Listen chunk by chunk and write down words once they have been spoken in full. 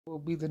will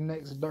be the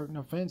next Dirk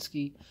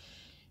Nowitzki,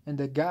 and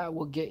the guy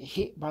will get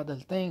hit by the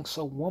thing.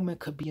 So woman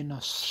could be in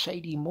a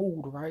shady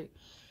mood, right?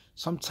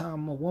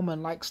 Sometimes a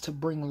woman likes to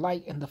bring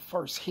light in the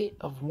first hit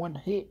of one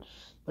hit.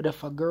 But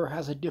if a girl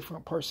has a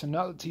different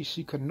personality,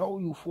 she could know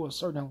you for a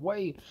certain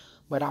way.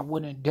 But I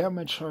wouldn't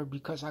damage her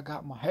because I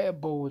got my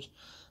head bulged.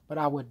 But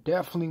I would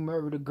definitely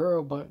marry the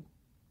girl. But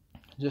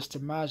just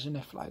imagine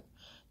if like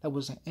that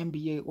was an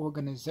NBA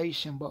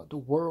organization, but the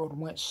world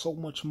went so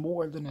much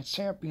more than a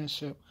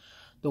championship.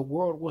 The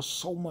world was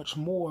so much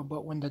more,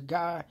 but when the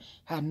guy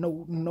had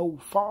no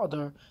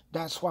father,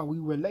 that's why we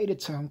related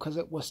to him, because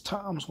it was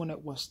times when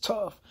it was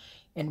tough.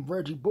 And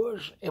Reggie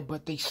Bush,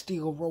 but they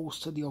still rose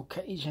to the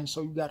occasion.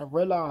 So you got to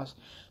realize,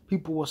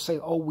 people will say,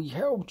 oh, we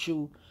helped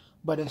you,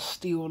 but it's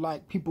still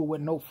like people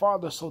with no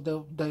father. So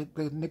the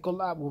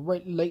Nikolai will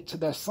relate to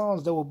their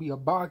sons. There will be a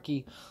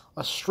Baki,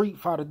 a Street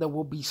Fighter. There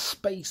will be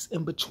space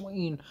in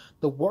between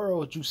the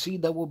worlds. You see,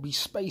 there will be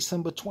space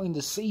in between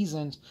the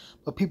seasons.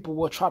 But people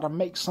will try to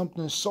make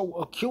something so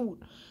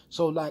acute.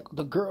 So like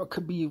the girl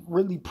could be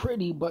really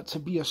pretty, but to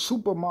be a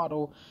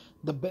supermodel,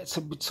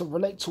 to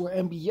relate to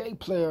an NBA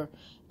player,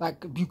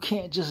 like you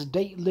can't just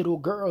date little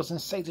girls and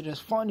say that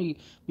it's funny,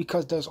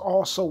 because there's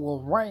also a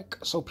rank.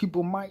 So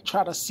people might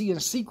try to see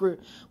in secret,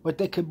 but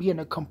they could be in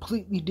a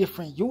completely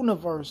different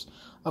universe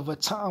of a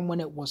time when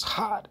it was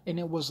hot, and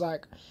it was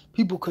like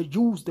people could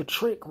use the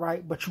trick,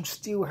 right? But you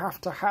still have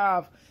to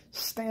have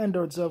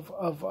standards of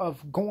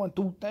going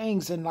through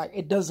things, and like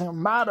it doesn't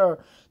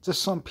matter to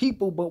some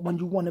people, but when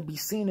you want to be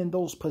seen in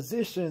those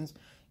positions,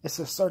 it's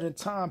a certain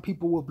time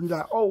people will be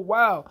like, oh,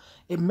 wow,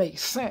 it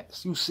makes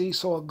sense, you see?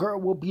 So a girl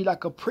will be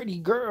like a pretty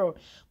girl,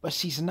 but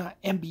she's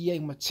not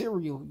NBA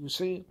material, you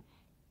see?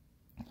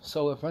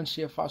 So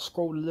eventually, if I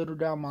scroll a little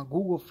down my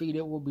Google feed,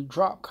 it will be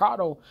Drop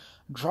Cotto,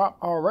 Drop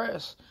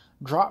RS,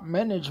 Drop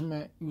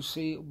Management, you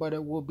see? But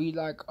it will be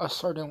like a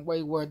certain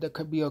way where there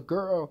could be a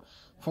girl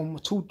from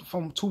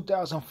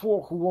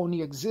 2004 who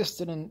only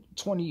existed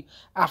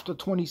after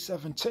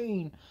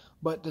 2017.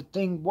 But the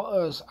thing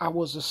was, I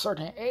was a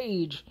certain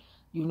age,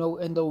 you know,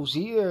 in those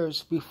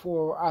years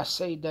before I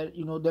say that,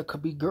 you know, there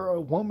could be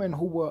women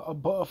who were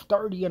above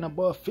 30 and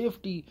above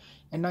 50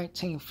 in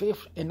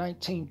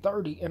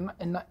 1930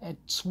 and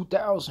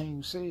 2000,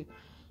 you see.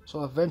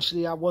 So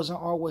eventually I wasn't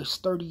always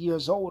 30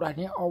 years old. I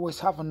didn't always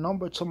have a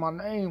number to my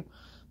name.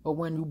 But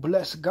when you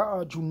bless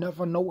God, you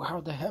never know how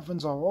the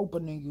heavens are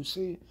opening, you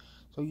see.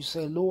 So you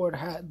say, Lord,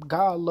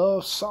 God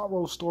loves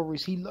sorrow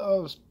stories. He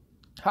loves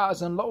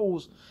highs and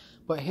lows.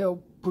 But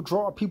he'll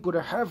draw people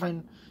to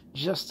heaven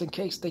just in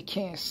case they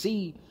can't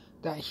see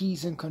that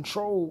he's in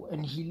control,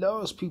 and he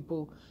loves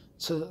people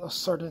to a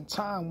certain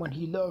time when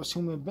he loves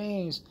human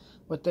beings,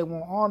 but they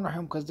won't honor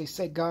him because they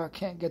say God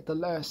can't get the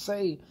last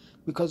say,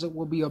 because it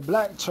will be a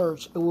black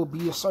church. It will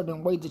be a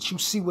certain way that you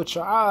see with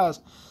your eyes.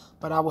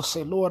 But I will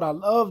say, Lord, I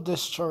love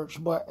this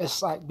church. But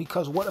it's like,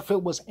 because what if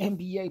it was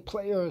NBA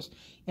players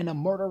in a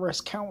murderous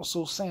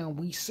council saying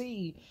we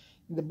see,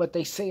 but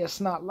they say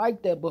it's not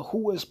like that? But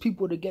who is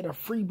people to get a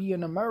freebie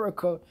in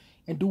America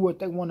and do what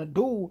they want to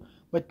do,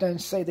 but then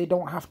say they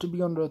don't have to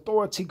be under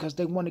authority because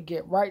they want to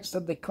get rights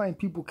that they claim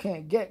people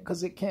can't get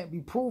because it can't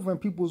be proven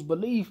people's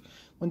belief,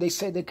 when they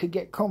say they could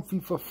get comfy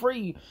for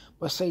free,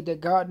 but say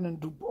that God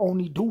didn't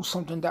only do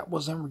something that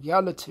was in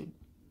reality.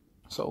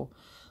 So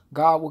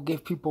God will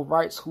give people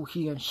rights who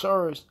he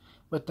ensures,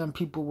 but then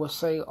people will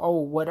say, oh,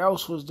 what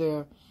else was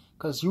there?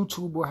 Because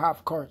YouTube will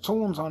have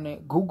cartoons on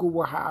it. Google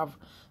will have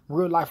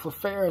real life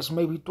affairs,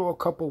 maybe throw a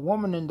couple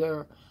women in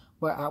there.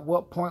 But at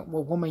what point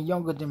were women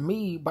younger than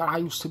me? But I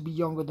used to be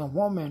younger than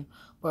women.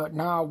 But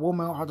now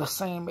women are the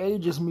same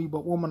age as me,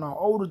 but women are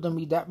older than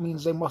me. That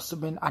means they must have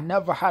been, I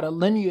never had a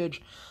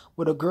lineage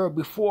with a girl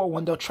before,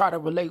 when they'll try to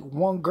relate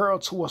one girl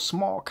to a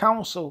small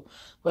council,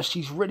 but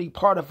she's really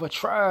part of a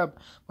tribe.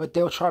 But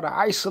they'll try to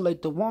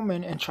isolate the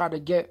woman and try to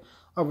get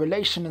a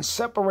relation and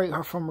separate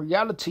her from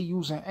reality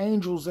using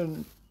angels,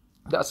 and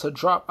that's a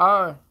drop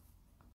I.